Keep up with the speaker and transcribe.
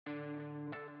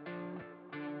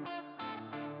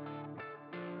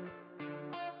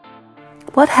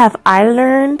What have I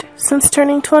learned since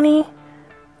turning 20?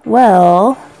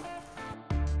 Well,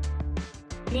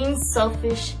 being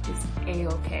selfish is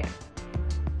a-okay.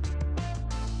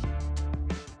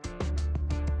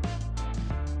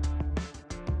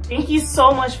 Thank you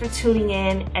so much for tuning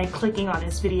in and clicking on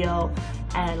this video,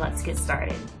 and let's get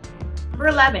started. Number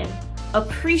 11,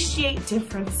 appreciate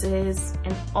differences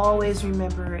and always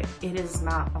remember it is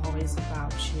not always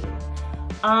about you.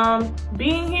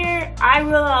 Being here, I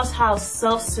realized how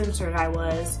self-centered I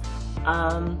was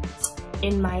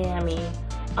in Miami.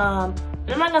 I'm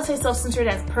not gonna say self-centered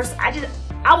as a person.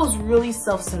 I was really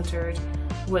self-centered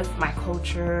with my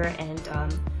culture and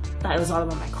thought it was all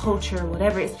about my culture,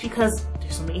 whatever. It's because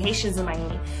there's so many Haitians in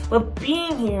Miami. But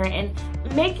being here and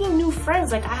making new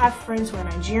friends, like I have friends who are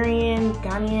Nigerian,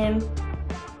 Ghanaian,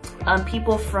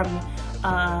 people from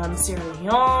Sierra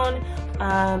Leone,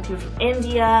 people from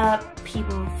India,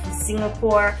 people from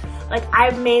Singapore. Like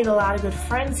I've made a lot of good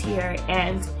friends here,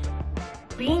 and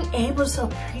being able to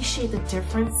appreciate the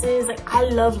differences, like I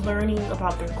love learning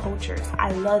about their cultures.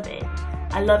 I love it.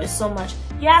 I love it so much.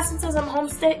 Yeah, sometimes I'm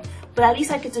homesick, but at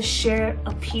least I get to share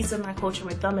a piece of my culture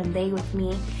with them and they with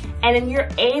me. And then you're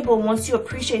able, once you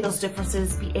appreciate those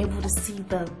differences, be able to see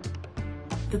the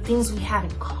things we have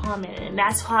in common. And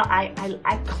that's how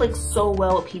I click so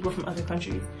well with people from other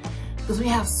countries, because we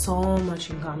have so much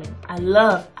in common. I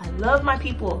love my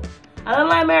people. I love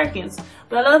my Americans,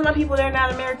 but I love my people that are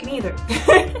not American either,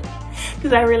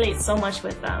 because I relate so much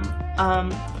with them.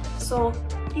 So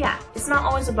yeah, it's not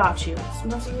always about you.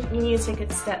 Sometimes you need to take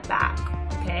a step back,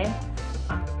 okay?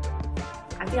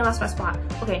 I think I lost my spot.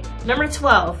 Okay, number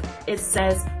 12, it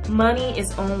says, money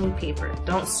is only paper.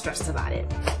 Don't stress about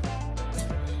it.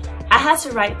 I had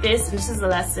to write this, and this is a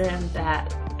lesson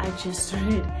that I just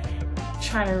started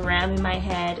trying to ram in my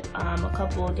head a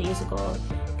couple of days ago,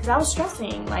 because I was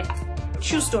stressing. Like,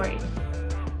 true story,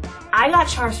 I got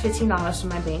charged $15 from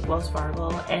my bank, Wells Fargo,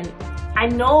 and I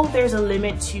know there's a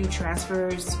limit to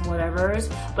transfers, whatever's,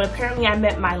 but apparently I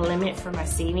met my limit for my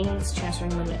savings,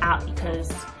 transferring limit out,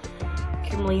 because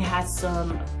Kimberly had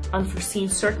some unforeseen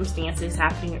circumstances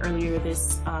happening earlier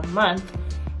this month,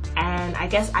 and I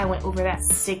guess I went over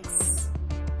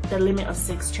the limit of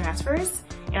 6 transfers,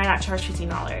 and I got charged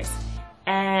 $15.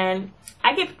 And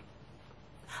I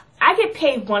get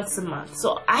paid once a month,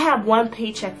 so I have one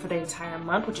paycheck for the entire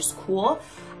month, which is cool.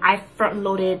 I front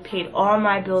loaded, paid all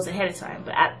my bills ahead of time,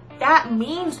 but that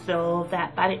means though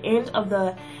that by the end of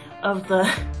the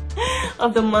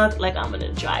month, like I'm in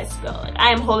a dry spell. Like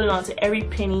I am holding on to every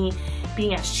penny,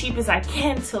 being as cheap as I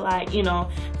can to, like, you know,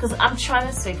 because I'm trying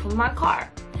to save for my car.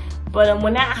 But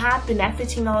when that happened, that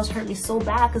 $15 hurt me so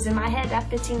bad, because in my head that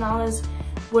 $15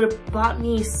 would have bought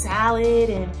me salad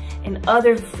and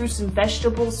other fruits and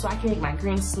vegetables so I can make my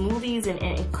green smoothies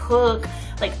and cook.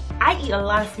 Like I eat a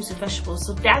lot of fruits and vegetables,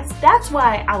 so that's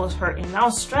why I was hurting. I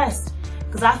was stressed,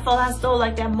 because I felt as though,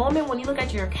 like, that moment when you look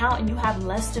at your account and you have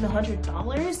less than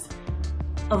 $100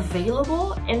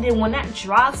 available, and then when that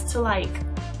drops to like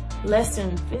less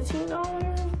than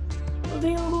 $15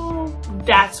 available,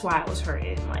 that's why I was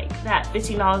hurting. Like that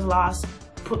 $15 loss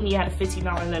put me at a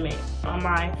 $15 limit on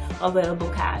my available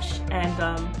cash,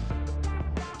 and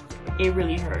it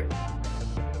really hurt.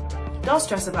 Don't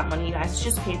stress about money, you guys. It's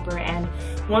just paper. And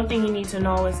one thing you need to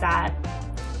know is that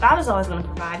God is always going to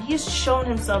provide. He has shown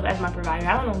himself as my provider.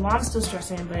 I don't know why I'm still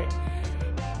stressing, but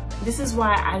this is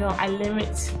why I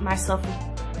limit myself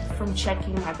from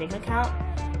checking my bank account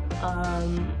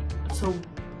to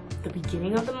the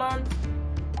beginning of the month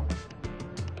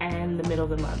and the middle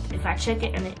of the month. If I check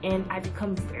it and the end, I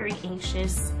become very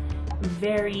anxious,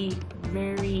 very,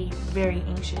 very, very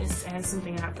anxious, and it's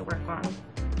something I have to work on.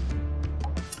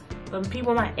 But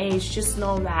people my age, just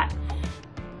know that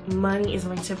money is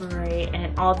only temporary,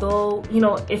 and although, you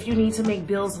know, if you need to make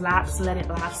bills lapse, let it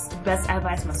lapse. The best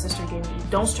advice my sister gave me: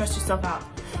 don't stress yourself out.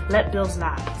 Let bills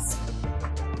lapse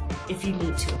if you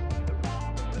need to,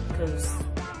 because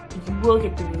you will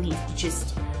get the relief. You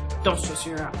just don't stress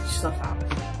yourself out.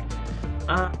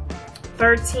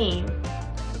 13,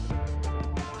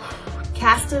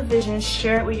 cast a vision,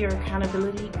 share it with your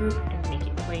accountability group, and make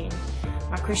it plain.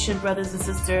 My Christian brothers and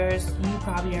sisters, you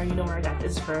probably already know where I got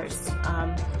this verse.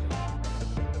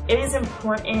 It is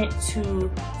important to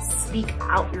speak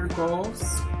out your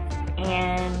goals,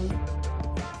 and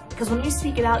because when you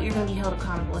speak it out, you're going to be held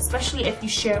accountable, especially if you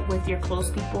share it with your close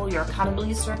people, your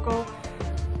accountability circle,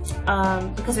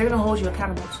 because they're going to hold you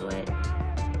accountable to it.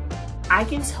 I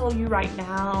can tell you right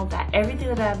now that everything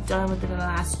that I've done within the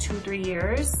last 2-3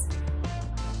 years,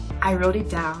 I wrote it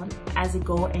down as a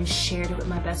goal and shared it with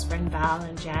my best friend Val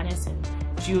and Janice and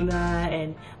Juna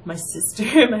and my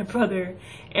sister, my brother,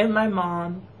 and my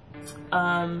mom,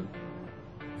 and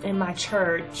my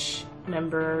church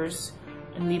members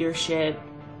and leadership,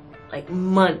 like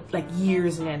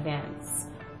years in advance.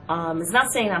 It's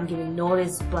not saying I'm giving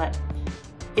notice, but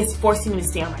it's forcing me to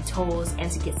stay on my toes and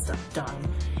to get stuff done.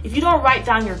 If you don't write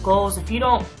down your goals, if you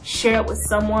don't share it with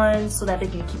someone so that they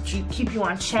can keep you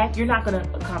on check, you're not gonna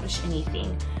accomplish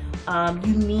anything.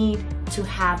 You need to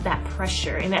have that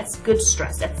pressure, and that's good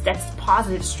stress. That's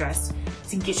positive stress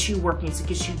to get you working, to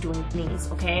get you doing things,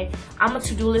 okay? I'm a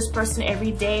to-do list person.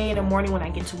 Every day in the morning when I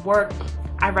get to work,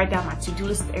 I write down my to-do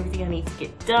list of everything I need to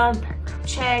get done, background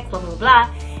check, blah, blah, blah.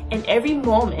 And every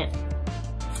moment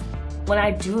when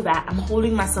I do that, I'm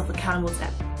holding myself accountable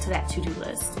to that to-do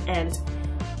list, and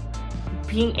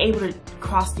being able to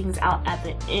cross things out at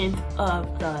the end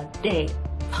of the day.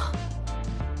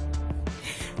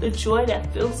 The joy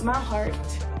that fills my heart.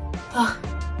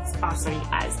 It's awesome, you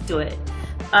guys. Do it.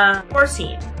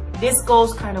 14. This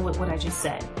goes kind of with what I just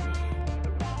said.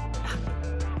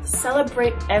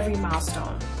 Celebrate every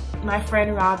milestone. My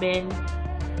friend Robin,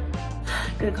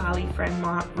 good colleague friend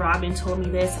Robin, told me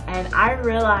this, and I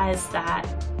realized that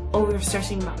over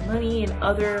searching my money and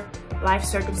other life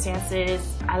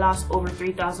circumstances, I lost over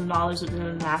 $3,000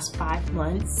 within the last 5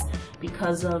 months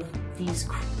because of these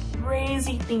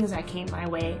crazy things that came my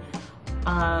way.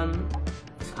 I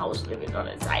was living on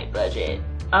a tight budget.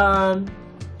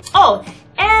 Oh,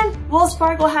 and Wells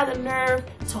Fargo had the nerve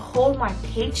to hold my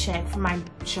paycheck from my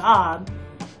job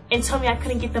and tell me I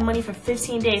couldn't get the money for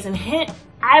 15 days. And hint,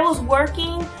 I was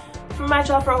working for my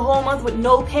job for a whole month with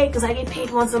no pay because I get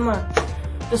paid once a month.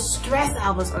 The stress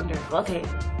I was under. Okay,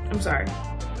 I'm sorry.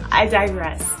 I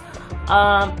digress.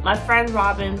 My friend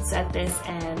Robin said this,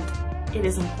 and it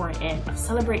is important.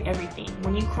 Celebrate everything.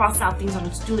 When you cross out things on the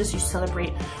to-do list, you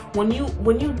celebrate. When you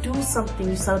do something,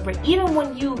 you celebrate. Even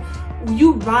when you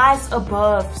rise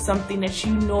above something that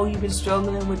you know you've been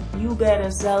struggling with, you better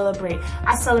celebrate.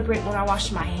 I celebrate when I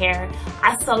wash my hair.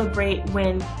 I celebrate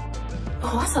when,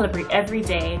 I celebrate every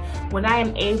day when I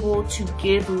am able to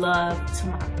give love to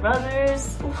my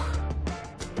brothers.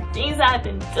 The things I've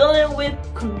been dealing with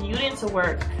commuting to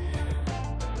work.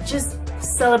 Just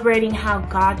celebrating how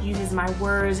God uses my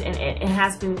words and it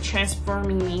has been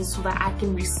transforming me so that I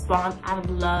can respond out of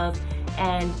love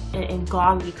and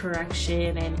godly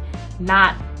correction, and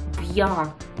not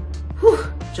beyond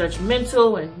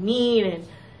judgmental and mean. And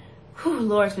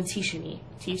Lord's been teaching me,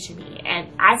 and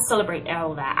I celebrate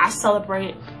all that. I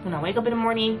celebrate when I wake up in the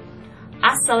morning.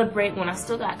 I celebrate when I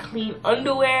still got clean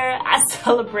underwear. I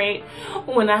celebrate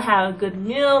when I have a good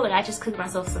meal. Like I just cooked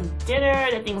myself some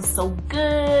dinner. That thing was so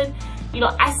good. You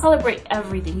know, I celebrate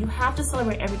everything. You have to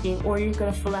celebrate everything, or you're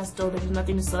gonna feel as though there's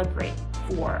nothing to celebrate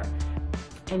for.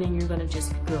 And then you're gonna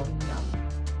just feel numb.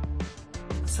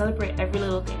 Celebrate every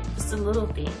little thing, just the little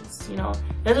things, you know.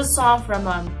 There's a song from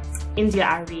India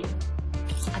Ari.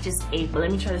 I just ate, but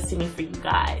let me try to sing it for you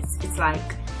guys. It's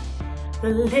like, the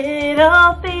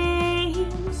little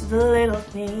things,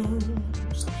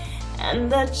 and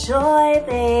the joy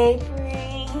they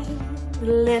bring, the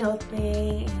little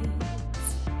things,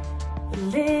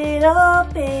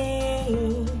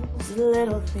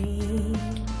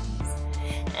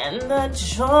 and the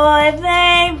joy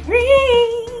they bring.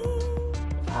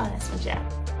 Oh, that's my jam.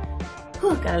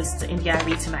 Whew, gotta listen to India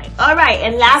Ari tonight. All right,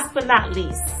 and last but not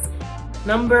least,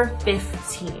 number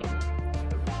 15.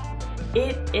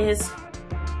 It is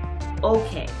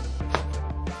okay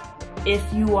if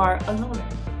you are a loner.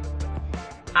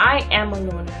 I am a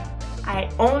loner. I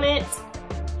own it.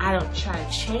 I don't try to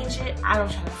change it. I don't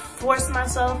try to force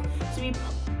myself to be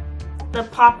the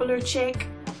popular chick.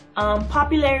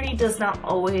 Popularity does not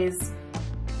always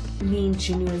mean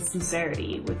genuine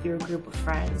sincerity with your group of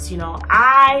friends. You know,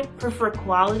 I prefer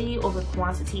quality over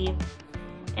quantity,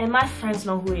 and my friends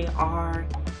know who they are.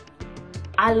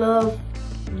 I love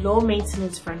low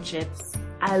maintenance friendships.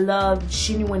 I love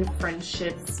genuine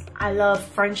friendships. I love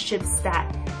friendships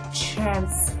that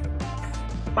transpire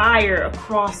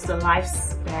across the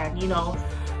lifespan, you know.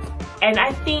 And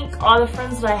I think all the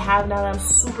friends that I have now that I'm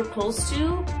super close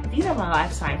to, these are my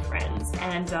lifetime friends.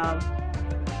 And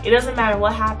it doesn't matter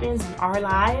what happens in our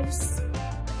lives,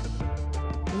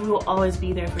 we will always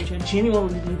be there for each other,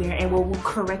 genuinely be there, and we'll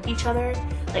correct each other.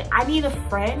 Like, I need a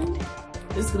friend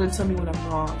that's gonna tell me when I'm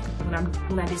wrong,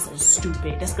 when I did something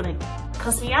stupid, that's gonna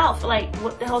cuss me out for like,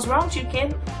 what the hell's wrong with you,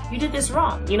 Kim? You did this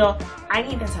wrong. You know, I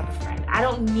need that type of friend. I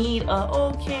don't need a,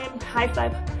 oh, Kim, high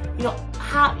five. You know,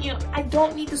 I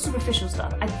don't need the superficial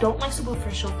stuff. I don't like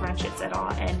superficial friendships at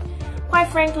all. And quite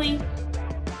frankly,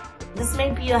 this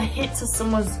may be a hit to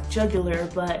someone's jugular,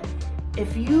 but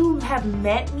if you have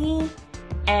met me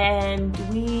and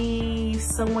we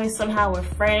some way somehow were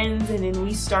friends, and then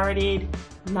we started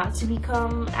not to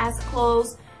become as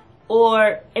close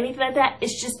or anything like that.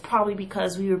 It's just probably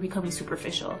because we were becoming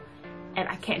superficial, and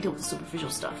I can't deal with the superficial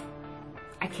stuff.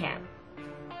 I can't.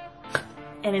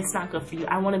 And it's not good for you.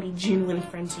 I want to be genuine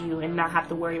friend to you and not have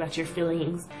to worry about your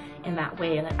feelings in that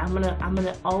way. And I'm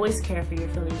gonna always care for your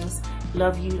feelings,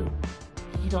 love you,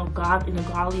 you know, God, in a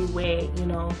godly way, you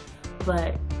know,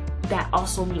 but that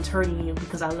also means hurting you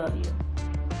because I love you.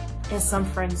 And some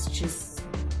friends just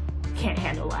can't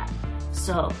handle that.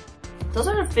 So those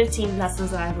are the 15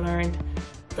 lessons that I've learned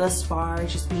thus far,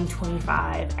 just being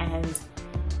 25, and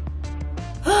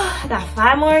I got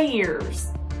 5 more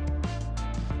years.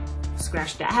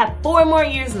 Scratch that. I have 4 more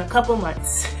years and a couple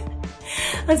months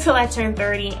until I turn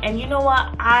 30. And you know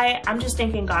what? I'm just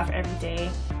thanking God for every day.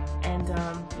 And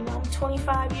you know, I'm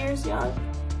 25 years young,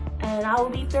 and I will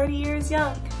be 30 years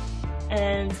young.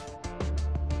 And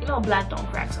you know, black don't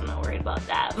crack, so I'm not worried about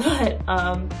that. But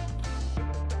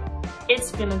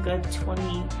it's been a good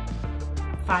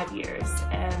 25 years,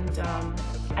 and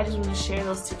I just want to share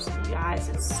those tips with you guys.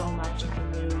 It's so much I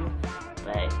knew,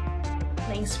 but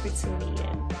thanks for tuning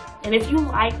in. And if you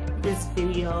like this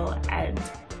video and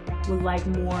would like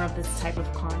more of this type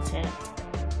of content,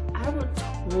 I would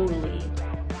totally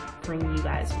bring you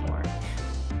guys more.